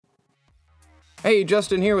Hey,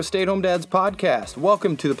 Justin here with Stay at Home Dads Podcast.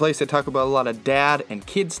 Welcome to the place I talk about a lot of dad and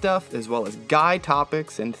kid stuff, as well as guy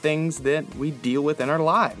topics and things that we deal with in our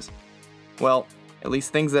lives. Well, at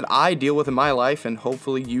least things that I deal with in my life, and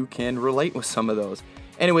hopefully you can relate with some of those.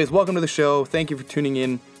 Anyways, welcome to the show. Thank you for tuning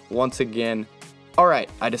in once again. Alright,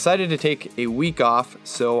 I decided to take a week off,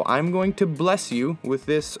 so I'm going to bless you with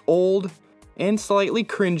this old and slightly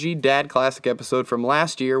cringy dad classic episode from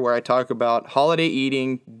last year where I talk about holiday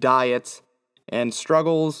eating, diets, and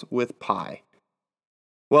struggles with pie.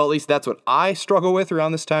 Well, at least that's what I struggle with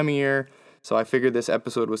around this time of year, so I figured this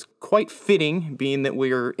episode was quite fitting, being that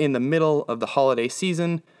we're in the middle of the holiday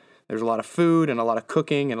season. There's a lot of food and a lot of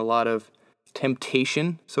cooking and a lot of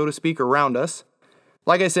temptation, so to speak, around us.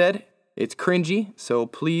 Like I said, it's cringy, so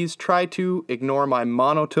please try to ignore my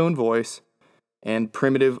monotone voice and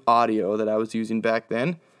primitive audio that I was using back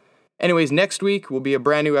then. Anyways, next week will be a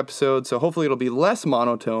brand new episode, so hopefully it'll be less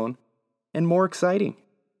monotone and more exciting.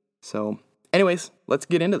 So, anyways, let's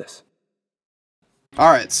get into this.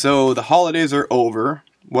 Alright, so the holidays are over.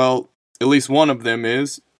 Well, at least one of them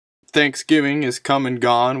is. Thanksgiving is come and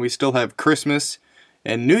gone. We still have Christmas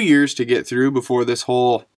and New Year's to get through before this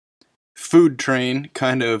whole food train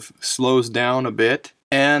kind of slows down a bit.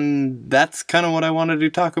 And that's kind of what I wanted to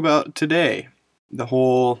talk about today. The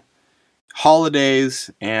whole holidays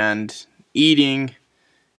and eating,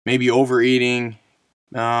 maybe overeating,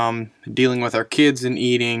 dealing with our kids and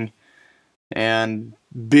eating, and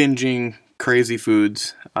binging crazy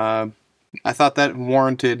foods. I thought that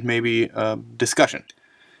warranted maybe a discussion.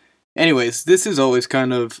 Anyways, this is always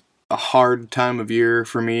kind of a hard time of year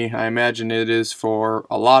for me. I imagine it is for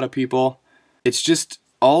a lot of people. It's just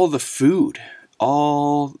all the food,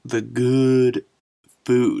 all the good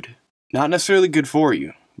food. Not necessarily good for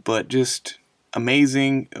you, but just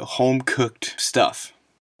amazing home-cooked stuff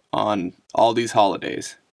on all these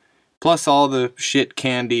holidays. Plus all the shit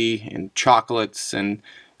candy and chocolates and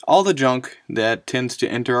all the junk that tends to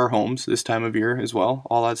enter our homes this time of year as well.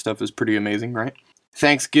 All that stuff is pretty amazing, right?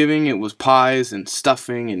 Thanksgiving, it was pies and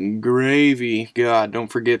stuffing and gravy. God,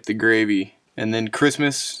 don't forget the gravy. And then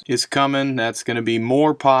Christmas is coming. That's going to be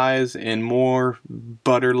more pies and more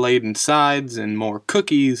butter-laden sides and more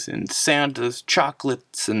cookies and Santa's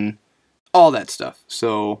chocolates and all that stuff.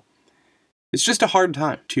 So it's just a hard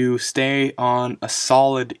time to stay on a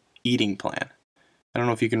solid eating plan. I don't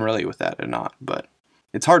know if you can relate with that or not, but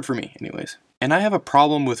it's hard for me anyways. And I have a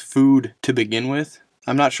problem with food to begin with.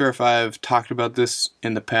 I'm not sure if I've talked about this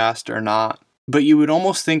in the past or not, but you would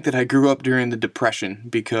almost think that I grew up during the Depression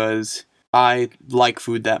because I like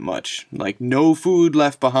food that much. Like, no food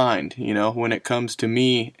left behind, when it comes to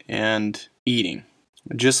me and eating.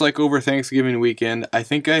 Just like over Thanksgiving weekend, I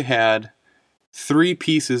think I had 3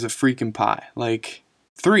 pieces of freaking pie. Like,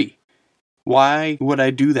 3. Why would I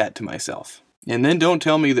do that to myself? And then don't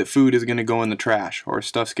tell me that food is going to go in the trash or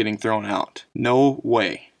stuff's getting thrown out. No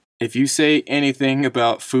way. If you say anything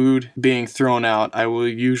about food being thrown out, I will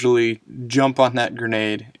usually jump on that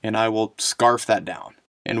grenade and I will scarf that down.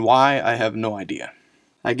 And why, I have no idea.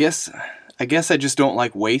 I guess I just don't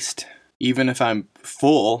like waste. Even if I'm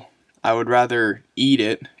full, I would rather eat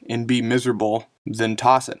it and be miserable than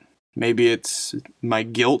toss it. Maybe it's my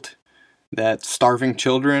guilt that starving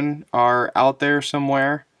children are out there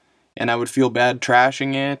somewhere and I would feel bad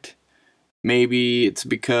trashing it. Maybe it's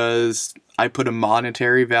because I put a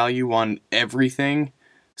monetary value on everything.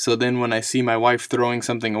 So then when I see my wife throwing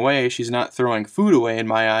something away, she's not throwing food away in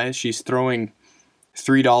my eyes. She's throwing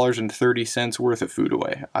 $3.30 worth of food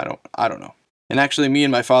away. I don't know. And actually, me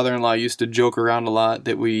and my father-in-law used to joke around a lot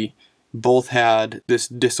that we both had this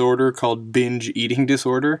disorder called binge eating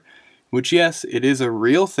disorder, which, yes, it is a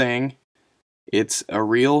real thing. It's a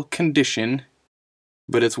real condition,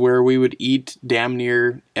 but it's where we would eat damn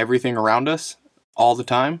near everything around us all the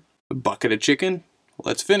time. A bucket of chicken,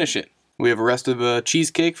 let's finish it. We have a rest of a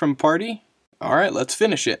cheesecake from a party, all right, let's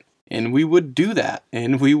finish it. And we would do that,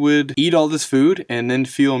 and we would eat all this food and then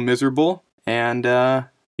feel miserable, and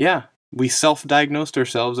we self-diagnosed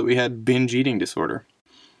ourselves that we had binge eating disorder.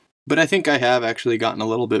 But I think I have actually gotten a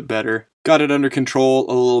little bit better. Got it under control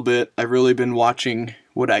a little bit. I've really been watching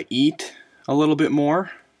what I eat a little bit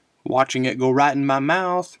more. Watching it go right in my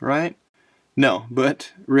mouth, right? No,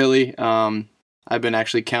 but really, I've been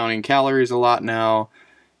actually counting calories a lot now,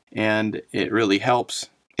 and it really helps.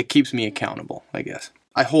 It keeps me accountable, I guess.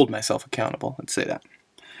 I hold myself accountable, let's say that.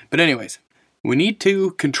 But anyways, we need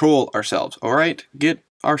to control ourselves, all right? Get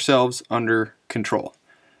ourselves under control.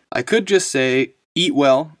 I could just say, eat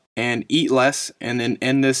well and eat less, and then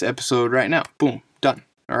end this episode right now. Boom, done,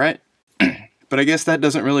 all right? But I guess that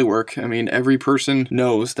doesn't really work. I mean, every person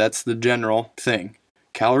knows that's the general thing.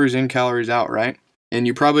 calories in, calories out, right? And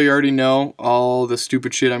you probably already know all the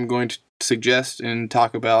stupid shit I'm going to suggest and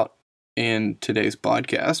talk about in today's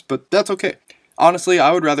podcast, but that's okay. Honestly,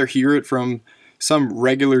 I would rather hear it from some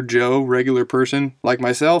regular Joe, regular person like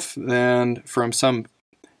myself, than from some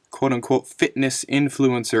quote-unquote fitness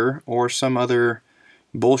influencer or some other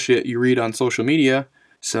bullshit you read on social media.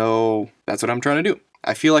 So that's what I'm trying to do.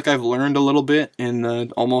 I feel like I've learned a little bit in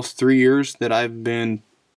the almost 3 years that I've been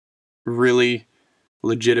really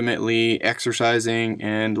legitimately exercising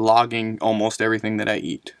and logging almost everything that I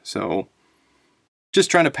eat. So just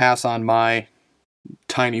trying to pass on my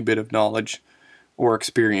tiny bit of knowledge or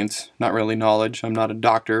experience. Not really knowledge. I'm not a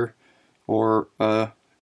doctor or a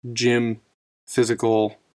gym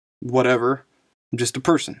physical whatever. I'm just a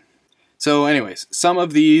person. So anyways, some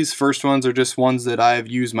of these first ones are just ones that I've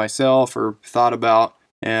used myself or thought about.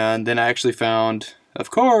 And then I actually found,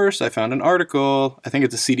 of course, I found an article. I think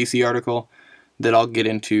it's a CDC article that I'll get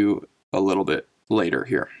into a little bit later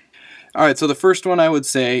here. All right, so the first one I would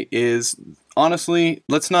say is, honestly,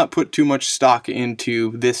 let's not put too much stock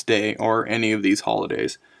into this day or any of these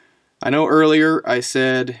holidays. I know earlier I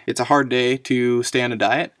said it's a hard day to stay on a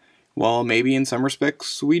diet. Well, maybe in some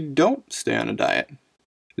respects we don't stay on a diet.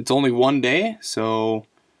 It's only one day, so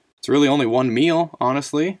it's really only one meal,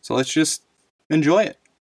 honestly. So let's just enjoy it.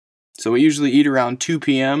 So we usually eat around 2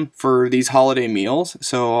 p.m. for these holiday meals.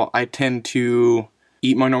 So I tend to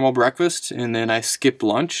eat my normal breakfast and then I skip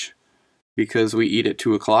lunch because we eat at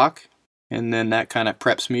 2 o'clock. And then that kind of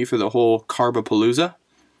preps me for the whole Carbapalooza.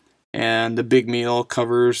 And the big meal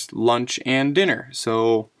covers lunch and dinner.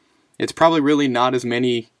 So it's probably really not as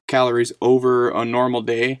many calories over a normal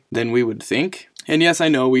day than we would think. And yes, I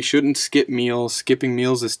know we shouldn't skip meals. Skipping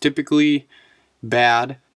meals is typically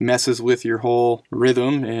bad. Messes with your whole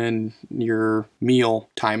rhythm and your meal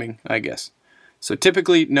timing, I guess. So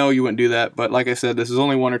typically, no, you wouldn't do that. But like I said, this is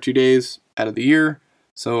only 1 or 2 days out of the year.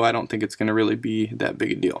 So I don't think it's going to really be that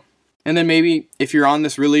big a deal. And then maybe if you're on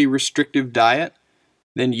this really restrictive diet,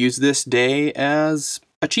 then use this day as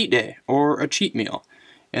a cheat day or a cheat meal.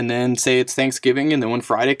 And then say it's Thanksgiving, and then when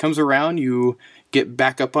Friday comes around, you get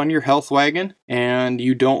back up on your health wagon and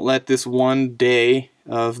you don't let this one day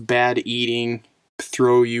of bad eating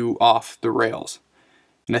throw you off the rails.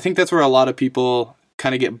 And I think that's where a lot of people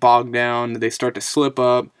kind of get bogged down. They start to slip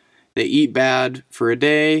up, they eat bad for a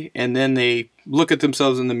day, and then they look at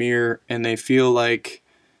themselves in the mirror and they feel like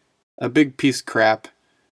a big piece of crap,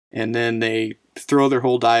 and then they throw their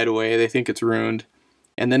whole diet away. They think it's ruined.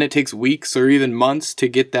 And then it takes weeks or even months to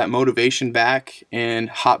get that motivation back and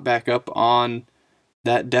hop back up on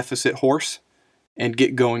that deficit horse and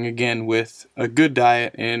get going again with a good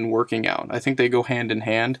diet and working out. I think they go hand in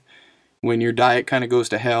hand. When your diet kind of goes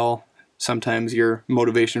to hell, sometimes your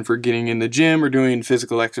motivation for getting in the gym or doing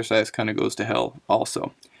physical exercise kind of goes to hell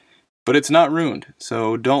also. But it's not ruined,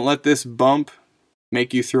 so don't let this bump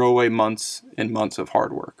make you throw away months and months of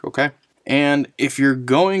hard work, okay? And if you're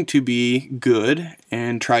going to be good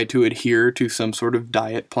and try to adhere to some sort of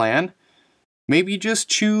diet plan, maybe just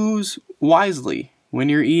choose wisely when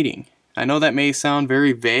you're eating. I know that may sound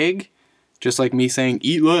very vague, just like me saying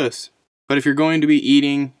eat less. But if you're going to be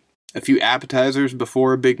eating a few appetizers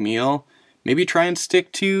before a big meal, maybe try and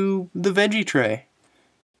stick to the veggie tray.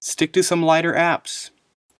 Stick to some lighter apps.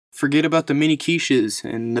 Forget about the mini quiches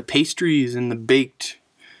and the pastries and the baked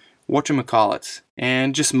whatchamacallits.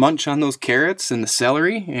 And just munch on those carrots and the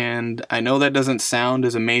celery. And I know that doesn't sound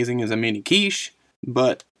as amazing as a mini quiche,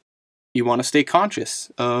 but you want to stay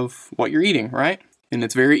conscious of what you're eating, right? And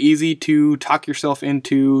it's very easy to talk yourself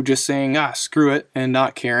into just saying, screw it, and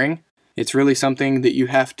not caring. It's really something that you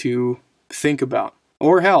have to think about.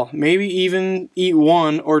 Or hell, maybe even eat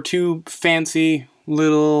 1 or 2 fancy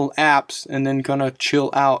little apps and then kind of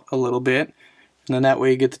chill out a little bit. And then that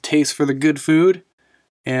way you get the taste for the good food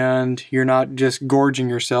and you're not just gorging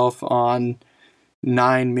yourself on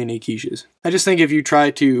 9 mini quiches. I just think if you try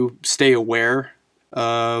to stay aware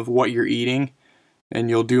of what you're eating, and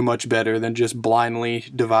you'll do much better than just blindly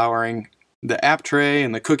devouring the app tray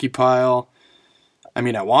and the cookie pile. I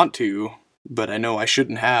mean, I want to, but I know I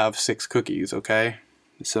shouldn't have 6 cookies, okay?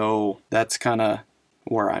 So that's kind of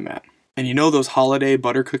where I'm at. And you know those holiday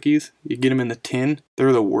butter cookies? You get them in the tin?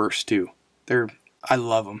 They're the worst too. I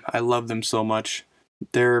love them. I love them so much.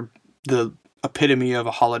 They're the epitome of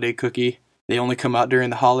a holiday cookie. They only come out during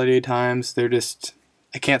the holiday times.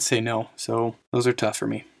 I can't say no. So those are tough for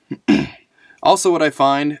me. Also, what I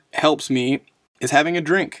find helps me is having a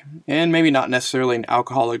drink, and maybe not necessarily an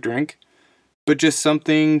alcoholic drink, but just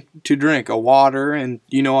something to drink, a water, and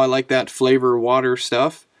I like that flavor water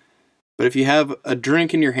stuff. But if you have a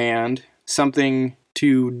drink in your hand, something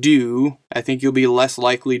to do, I think you'll be less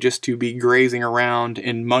likely just to be grazing around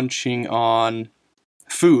and munching on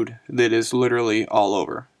food that is literally all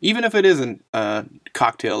over. Even if it isn't a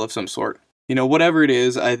cocktail of some sort. Whatever it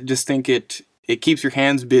is, I just think it keeps your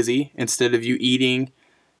hands busy. Instead of you eating,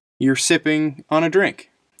 you're sipping on a drink.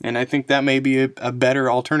 And I think that may be a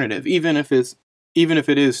better alternative, even if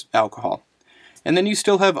it is alcohol. And then you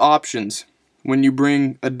still have options when you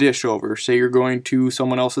bring a dish over. Say you're going to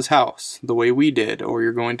someone else's house, the way we did, or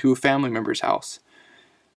you're going to a family member's house.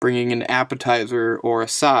 Bringing an appetizer or a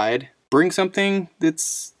side, bring something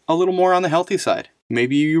that's a little more on the healthy side.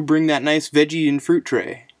 Maybe you bring that nice veggie and fruit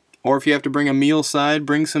tray. Or if you have to bring a meal side,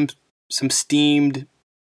 bring some steamed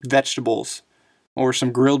vegetables. Or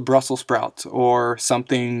some grilled Brussels sprouts. Or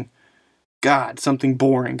something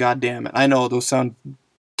boring, god damn it. I know those sound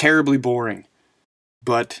terribly boring.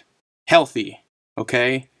 But healthy,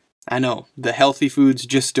 okay? I know, the healthy foods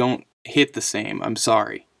just don't hit the same, I'm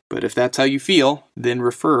sorry. But if that's how you feel, then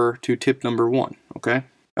refer to tip number 1, okay?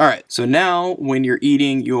 Alright, so now when you're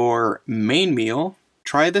eating your main meal,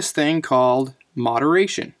 try this thing called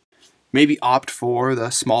moderation. Maybe opt for the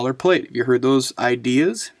smaller plate. Have you heard those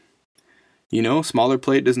ideas? Smaller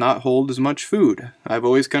plate does not hold as much food. I've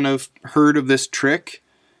always kind of heard of this trick,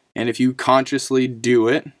 and if you consciously do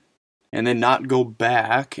it, and then not go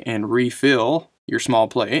back and refill your small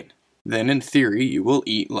plate, then in theory you will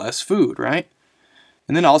eat less food, right?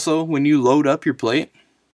 And then also when you load up your plate,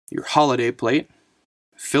 your holiday plate,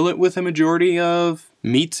 fill it with a majority of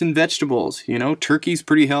meats and vegetables. Turkey's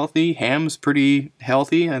pretty healthy, ham's pretty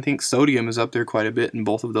healthy. I think sodium is up there quite a bit in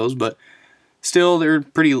both of those, but still they're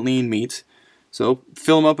pretty lean meats. So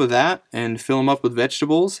fill them up with that and fill them up with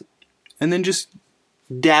vegetables, and then just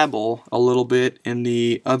dabble a little bit in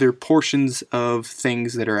the other portions of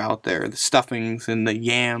things that are out there, the stuffings and the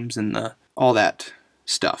yams and all that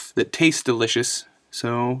stuff that tastes delicious.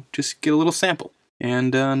 So just get a little sample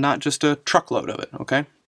and not just a truckload of it, okay?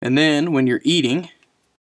 And then when you're eating,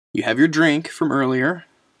 you have your drink from earlier,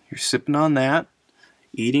 you're sipping on that,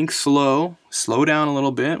 eating slow down a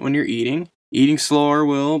little bit when you're eating. Eating slower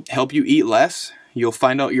will help you eat less. You'll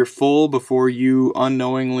find out you're full before you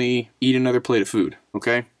unknowingly eat another plate of food,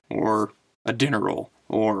 okay? Or a dinner roll,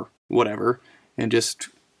 or whatever, and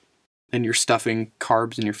you're stuffing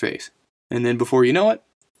carbs in your face. And then before you know it,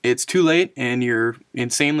 it's too late and you're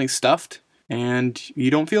insanely stuffed and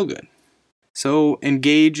you don't feel good. So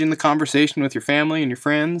engage in the conversation with your family and your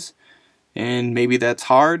friends, and maybe that's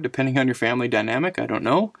hard depending on your family dynamic, I don't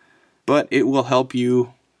know, but it will help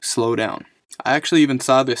you slow down. I actually even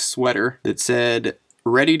saw this sweater that said,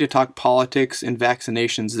 "Ready to talk politics and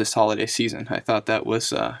vaccinations this holiday season." I thought that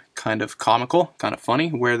was kind of comical, kind of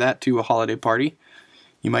funny. Wear that to a holiday party.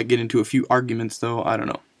 You might get into a few arguments though, I don't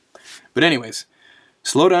know. But anyways,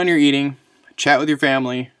 slow down your eating, chat with your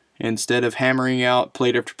family, instead of hammering out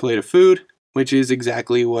plate after plate of food, which is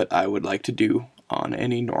exactly what I would like to do on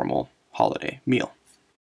any normal holiday meal.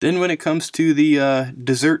 Then when it comes to the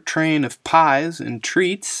dessert train of pies and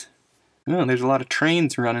treats, there's a lot of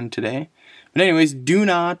trains running today. But anyways, do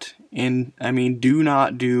not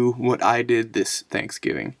do what I did this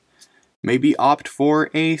Thanksgiving. Maybe opt for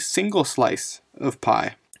a single slice of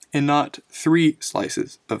pie and not 3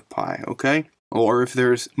 slices of pie, okay? Or if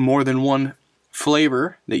there's more than one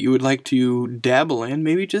flavor that you would like to dabble in,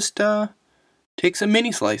 maybe just take some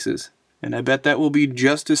mini slices. And I bet that will be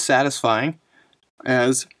just as satisfying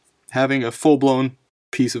as having a full-blown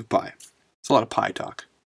piece of pie. It's a lot of pie talk.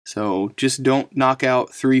 So just don't knock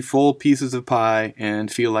out 3 full pieces of pie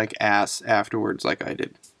and feel like ass afterwards like I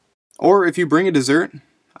did. Or if you bring a dessert,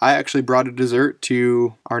 I actually brought a dessert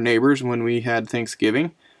to our neighbors when we had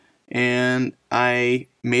Thanksgiving, and I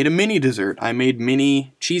made a mini dessert. I made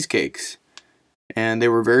mini cheesecakes, and they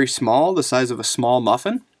were very small, the size of a small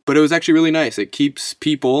muffin, but it was actually really nice. It keeps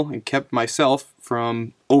people and kept myself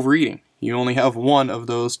from overeating. You only have one of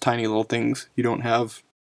those tiny little things. You don't have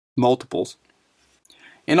multiples.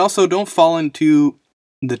 And also, don't fall into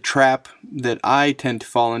the trap that I tend to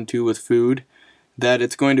fall into with food, that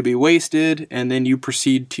it's going to be wasted, and then you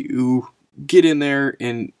proceed to get in there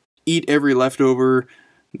and eat every leftover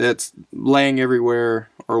that's laying everywhere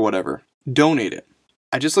or whatever. Donate it.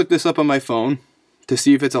 I just looked this up on my phone to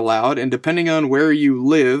see if it's allowed, and depending on where you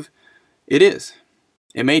live, it is.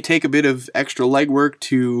 It may take a bit of extra legwork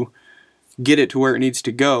to get it to where it needs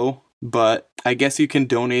to go, but I guess you can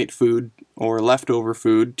donate food or leftover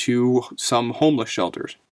food to some homeless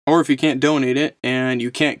shelters. Or if you can't donate it and you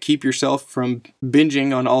can't keep yourself from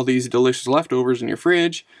binging on all these delicious leftovers in your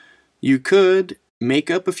fridge, you could make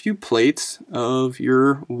up a few plates of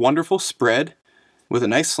your wonderful spread with a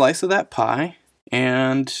nice slice of that pie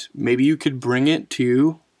and maybe you could bring it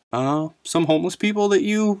to some homeless people that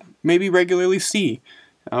you maybe regularly see,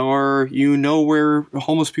 or you know where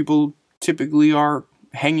homeless people typically are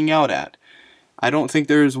hanging out at. I don't think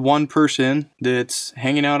there's one person that's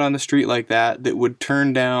hanging out on the street like that would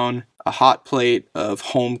turn down a hot plate of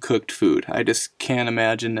home-cooked food. I just can't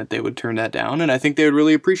imagine that they would turn that down, and I think they would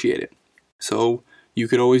really appreciate it. So you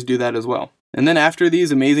could always do that as well. And then after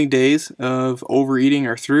these amazing days of overeating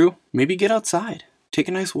are through, maybe get outside, take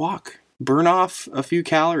a nice walk, burn off a few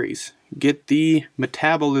calories, get the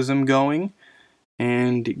metabolism going,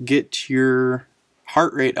 and get your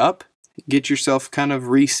heart rate up, get yourself kind of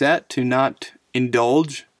reset to not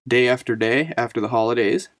indulge day after day after the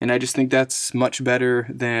holidays. And I just think that's much better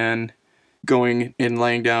than going and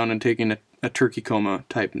laying down and taking a turkey coma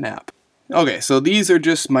type nap. Okay, so these are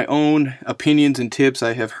just my own opinions and tips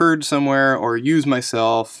I have heard somewhere or used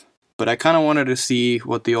myself, but I kind of wanted to see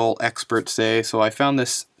what the old experts say. So I found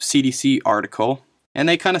this CDC article, and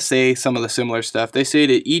they kind of say some of the similar stuff. They say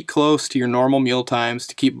to eat close to your normal meal times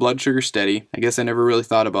to keep blood sugar steady. I guess I never really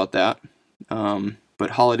thought about that,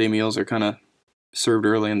 but holiday meals are kind of served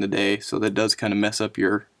early in the day, so that does kind of mess up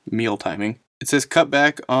your meal timing. It says cut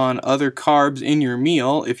back on other carbs in your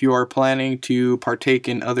meal if you are planning to partake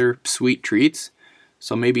in other sweet treats.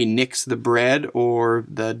 So maybe nix the bread or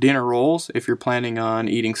the dinner rolls if you're planning on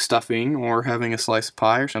eating stuffing or having a slice of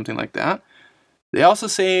pie or something like that. They also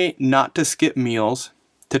say not to skip meals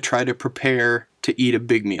to try to prepare to eat a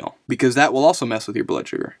big meal, because that will also mess with your blood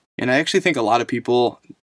sugar. And I actually think a lot of people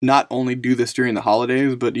not only do this during the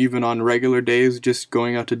holidays, but even on regular days, just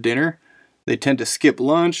going out to dinner, they tend to skip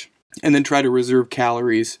lunch and then try to reserve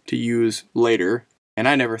calories to use later. And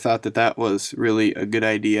I never thought that that was really a good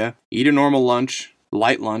idea. Eat a normal lunch,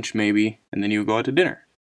 light lunch maybe, and then you go out to dinner.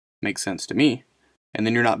 Makes sense to me. And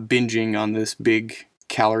then you're not binging on this big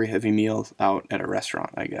calorie-heavy meal out at a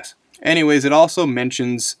restaurant, I guess. Anyways, it also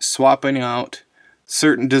mentions swapping out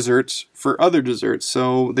certain desserts for other desserts.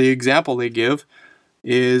 So the example they give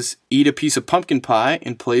is eat a piece of pumpkin pie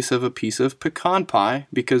in place of a piece of pecan pie,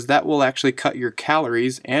 because that will actually cut your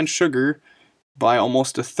calories and sugar by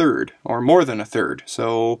almost a third or more than a third.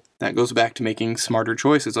 So that goes back to making smarter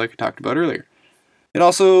choices like I talked about earlier. It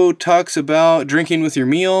also talks about drinking with your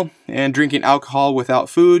meal, and drinking alcohol without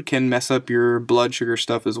food can mess up your blood sugar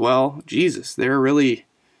stuff as well. Jesus, they're really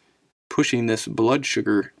pushing this blood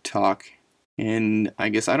sugar talk. And I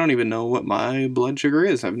guess I don't even know what my blood sugar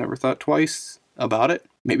is. I've never thought twice about it.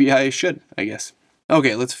 Maybe I should, I guess.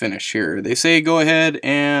 Okay, let's finish here. They say go ahead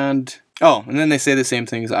and... and then they say the same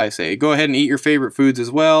thing as I say. Go ahead and eat your favorite foods as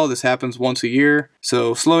well. This happens once a year.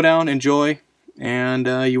 So slow down, enjoy, and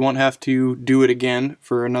you won't have to do it again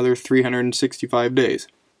for another 365 days.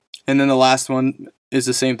 And then the last one is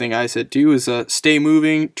the same thing I said too, is stay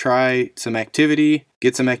moving, try some activity,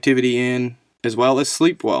 get some activity in, as well as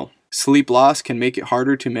sleep well. Sleep loss can make it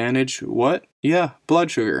harder to manage what? Yeah, blood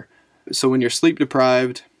sugar. So when you're sleep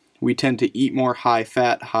deprived, we tend to eat more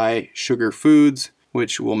high-fat, high-sugar foods,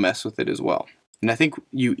 which will mess with it as well. And I think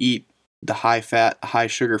you eat the high-fat,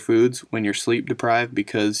 high-sugar foods when you're sleep deprived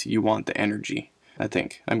because you want the energy,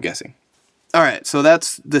 I'm guessing. All right, so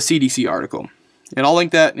that's the CDC article. And I'll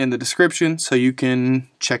link that in the description so you can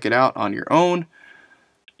check it out on your own.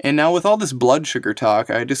 And now with all this blood sugar talk,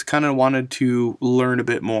 I just kind of wanted to learn a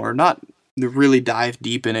bit more, not really dive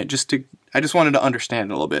deep in it, I just wanted to understand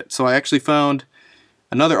it a little bit. So I actually found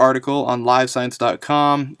another article on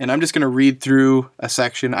livescience.com, and I'm just going to read through a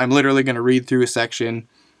section. I'm literally going to read through a section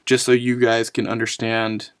just so you guys can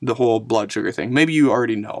understand the whole blood sugar thing. Maybe you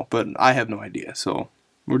already know, but I have no idea. So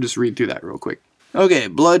we'll just read through that real quick. Okay,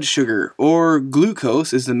 blood sugar, or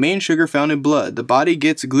glucose, is the main sugar found in blood. The body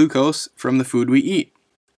gets glucose from the food we eat.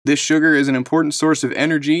 This sugar is an important source of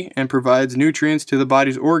energy and provides nutrients to the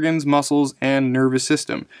body's organs, muscles, and nervous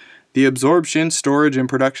system. The absorption, storage, and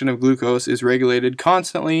production of glucose is regulated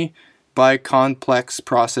constantly by complex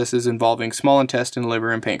processes involving small intestine,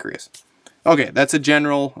 liver, and pancreas. Okay, that's a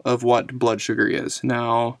general of what blood sugar is.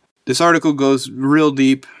 Now, this article goes real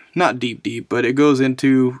deep, not deep, but it goes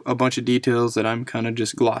into a bunch of details that I'm kind of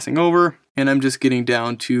just glossing over, and I'm just getting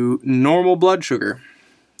down to normal blood sugar.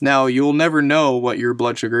 Now, you'll never know what your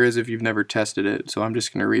blood sugar is if you've never tested it, so I'm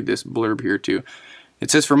just going to read this blurb here too. It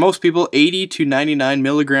says for most people, 80 to 99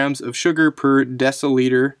 milligrams of sugar per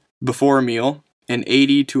deciliter before a meal and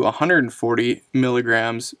 80 to 140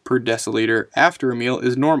 milligrams per deciliter after a meal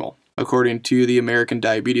is normal, according to the American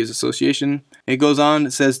Diabetes Association. It goes on,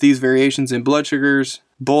 it says these variations in blood sugars,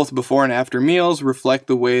 both before and after meals, reflect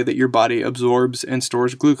the way that your body absorbs and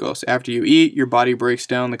stores glucose. After you eat, your body breaks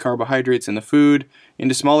down the carbohydrates in the food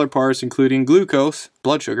into smaller parts, including glucose,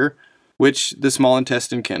 blood sugar, which the small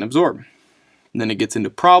intestine can absorb. And then it gets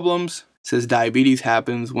into problems. It says diabetes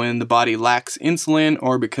happens when the body lacks insulin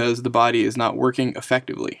or because the body is not working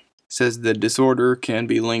effectively. It says the disorder can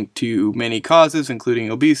be linked to many causes,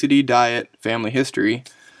 including obesity, diet, family history,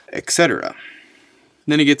 etc.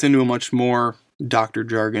 Then it gets into a much more doctor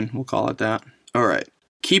jargon, we'll call it that. All right.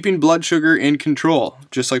 Keeping blood sugar in control,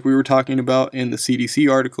 just like we were talking about in the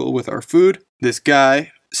CDC article with our food. This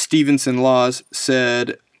guy, Stevenson Laws,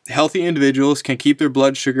 said healthy individuals can keep their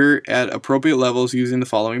blood sugar at appropriate levels using the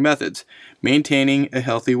following methods. Maintaining a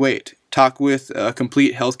healthy weight. Talk with a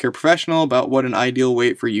complete healthcare professional about what an ideal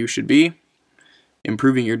weight for you should be.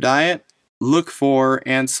 Improving your diet. Look for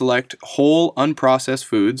and select whole, unprocessed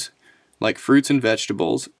foods, like fruits and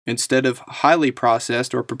vegetables, instead of highly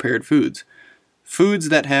processed or prepared foods. Foods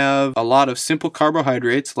that have a lot of simple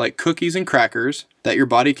carbohydrates, like cookies and crackers, that your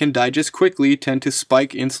body can digest quickly, tend to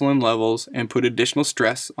spike insulin levels and put additional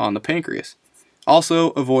stress on the pancreas. Also,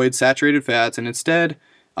 avoid saturated fats and instead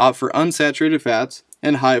opt for unsaturated fats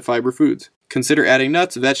and high fiber foods. Consider adding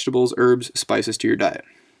nuts, vegetables, herbs, spices to your diet.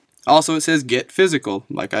 Also, it says get physical,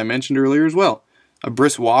 like I mentioned earlier as well. A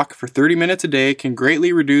brisk walk for 30 minutes a day can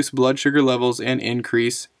greatly reduce blood sugar levels and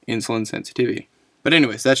increase insulin sensitivity. But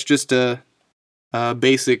anyways, that's just a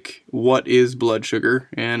basic what is blood sugar,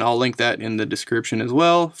 and I'll link that in the description as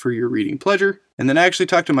well for your reading pleasure. And then I actually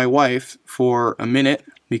talked to my wife for a minute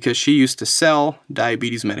because she used to sell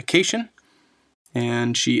diabetes medication,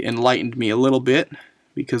 and she enlightened me a little bit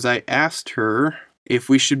because I asked her if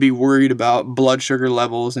we should be worried about blood sugar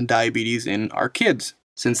levels and diabetes in our kids,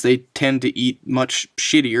 since they tend to eat much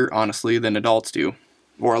shittier, honestly, than adults do,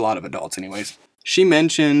 or a lot of adults anyways. She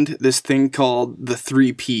mentioned this thing called the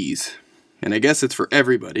 3 Ps. And I guess it's for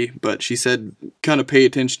everybody, but she said kind of pay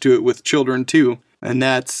attention to it with children too. And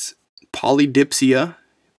that's polydipsia,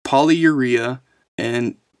 polyuria,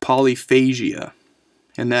 and polyphagia.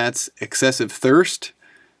 And that's excessive thirst,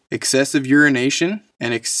 excessive urination,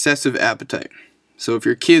 and excessive appetite. So if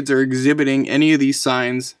your kids are exhibiting any of these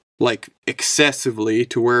signs, like excessively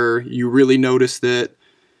to where you really notice that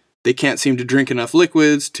they can't seem to drink enough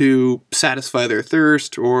liquids to satisfy their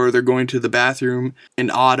thirst, or they're going to the bathroom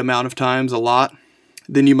an odd amount of times, a lot,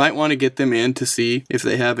 then you might want to get them in to see if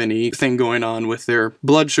they have anything going on with their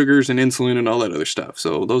blood sugars and insulin and all that other stuff.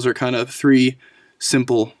 So those are kind of 3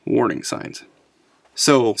 simple warning signs.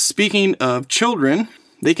 So speaking of children,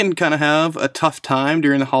 they can kind of have a tough time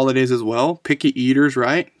during the holidays as well. Picky eaters,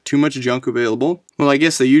 right? Too much junk available. Well, I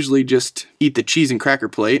guess they usually just eat the cheese and cracker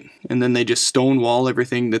plate, and then they just stonewall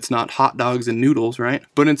everything that's not hot dogs and noodles, right?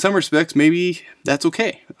 But in some respects, maybe that's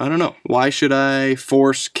okay. I don't know. Why should I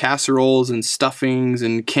force casseroles and stuffings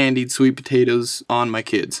and candied sweet potatoes on my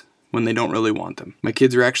kids when they don't really want them? My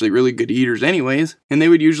kids are actually really good eaters anyways, and they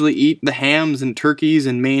would usually eat the hams and turkeys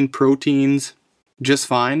and main proteins just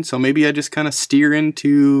fine. So maybe I just kind of steer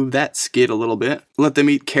into that skid a little bit. Let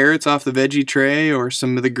them eat carrots off the veggie tray or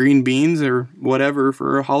some of the green beans or whatever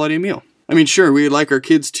for a holiday meal. I mean, sure, we'd like our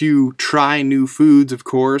kids to try new foods, of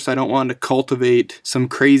course. I don't want to cultivate some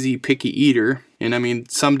crazy picky eater. And I mean,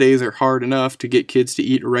 some days are hard enough to get kids to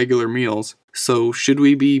eat regular meals. So should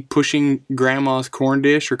we be pushing grandma's corn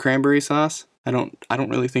dish or cranberry sauce? I don't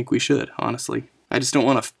really think we should, honestly. I just don't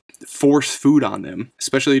want to force food on them,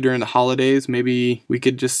 especially during the holidays. Maybe we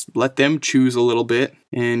could just let them choose a little bit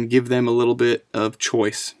and give them a little bit of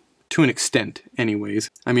choice, to an extent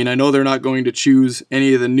anyways. I mean, I know they're not going to choose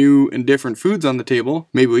any of the new and different foods on the table.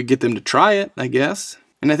 Maybe we get them to try it, I guess.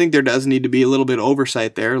 And I think there does need to be a little bit of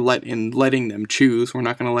oversight there in letting them choose. We're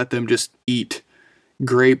not going to let them just eat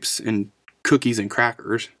grapes and cookies and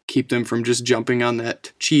crackers. Keep them from just jumping on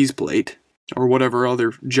that cheese plate or whatever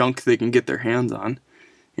other junk they can get their hands on.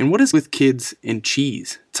 And what is with kids and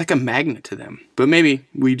cheese? It's like a magnet to them. But maybe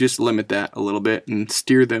we just limit that a little bit and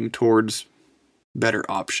steer them towards better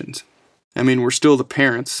options. I mean, we're still the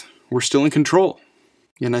parents. We're still in control.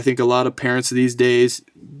 And I think a lot of parents these days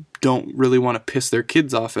don't really want to piss their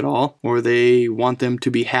kids off at all, or they want them to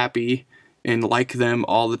be happy and like them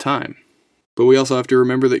all the time. But we also have to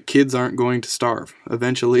remember that kids aren't going to starve.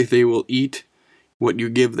 Eventually, they will eat what you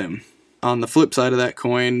give them. On the flip side of that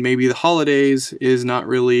coin, maybe the holidays is not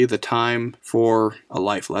really the time for a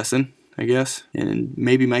life lesson, I guess. And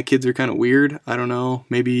maybe my kids are kind of weird. I don't know.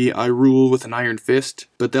 Maybe I rule with an iron fist.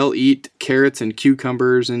 But they'll eat carrots and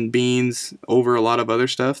cucumbers and beans over a lot of other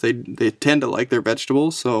stuff. They tend to like their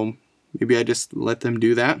vegetables, so maybe I just let them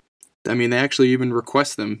do that. I mean, they actually even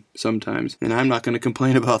request them sometimes, and I'm not going to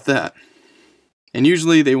complain about that. And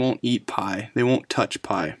usually they won't eat pie. They won't touch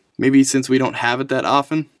pie. Maybe since we don't have it that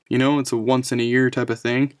often, it's a once in a year type of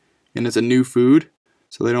thing, and it's a new food,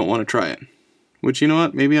 so they don't want to try it. which, you know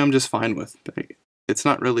what, maybe I'm just fine with. But it's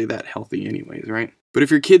not really that healthy anyways, right? But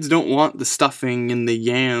if your kids don't want the stuffing and the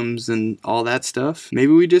yams and all that stuff,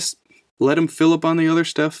 maybe we just let them fill up on the other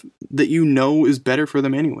stuff that you know is better for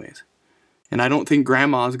them anyways. And I don't think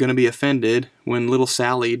Grandma's going to be offended when little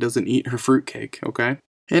Sally doesn't eat her fruitcake, okay?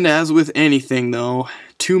 And as with anything, though,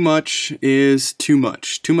 too much is too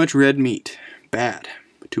much. Too much red meat, bad.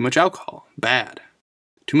 Too much alcohol, bad.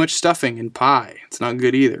 Too much stuffing and pie, it's not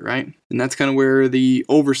good either, right? And that's kind of where the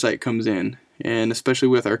oversight comes in. And especially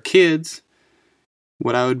with our kids,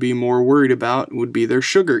 what I would be more worried about would be their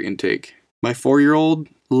sugar intake. My 4-year-old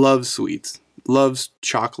loves sweets, loves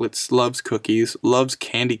chocolates, loves cookies, loves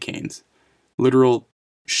candy canes. Literal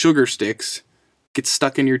sugar sticks get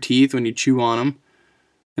stuck in your teeth when you chew on them.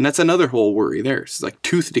 And that's another whole worry there. It's like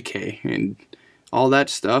tooth decay and all that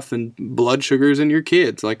stuff, and blood sugars in your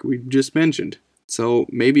kids, like we just mentioned. So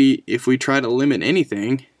maybe if we try to limit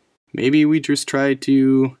anything, maybe we just try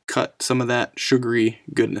to cut some of that sugary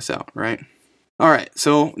goodness out, right? All right,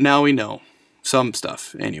 so now we know some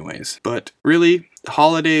stuff anyways. But really,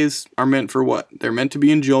 holidays are meant for what? They're meant to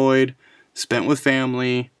be enjoyed, spent with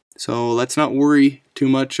family. So let's not worry too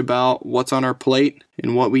much about what's on our plate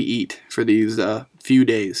and what we eat for these few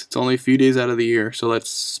days. It's only a few days out of the year, so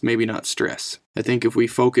let's maybe not stress. I think if we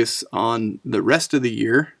focus on the rest of the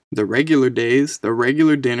year, the regular days, the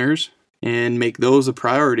regular dinners, and make those a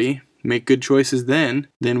priority, make good choices then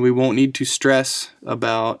we won't need to stress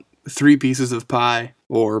about 3 pieces of pie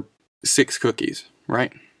or 6 cookies,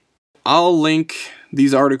 right? I'll link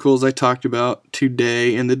these articles I talked about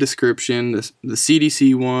today in the description, the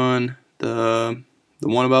CDC one, the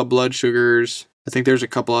one about blood sugars. I think there's a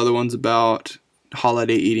couple other ones about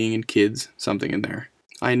holiday eating and kids, something in there.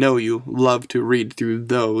 I know you love to read through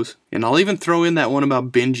those. And I'll even throw in that one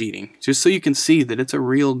about binge eating, just so you can see that it's a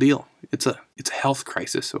real deal. It's a health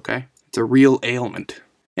crisis, okay? It's a real ailment.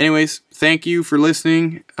 Anyways, thank you for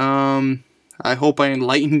listening. I hope I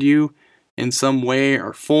enlightened you in some way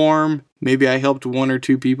or form. Maybe I helped 1 or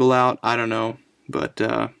 2 people out. I don't know. But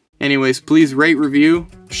anyways, please rate, review,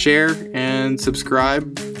 share, and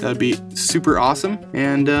subscribe. That'd be super awesome.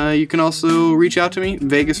 And you can also reach out to me,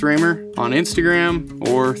 Vegas Raymer, on Instagram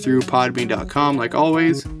or through podbean.com like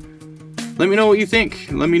always. Let me know what you think.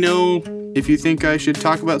 Let me know if you think I should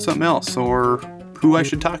talk about something else or who I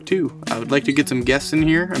should talk to. I would like to get some guests in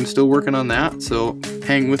here. I'm still working on that, so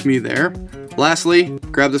hang with me there. Lastly,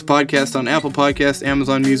 grab this podcast on Apple Podcasts,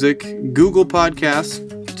 Amazon Music, Google Podcasts,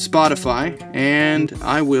 Spotify, and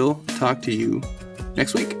I will talk to you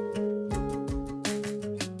next week.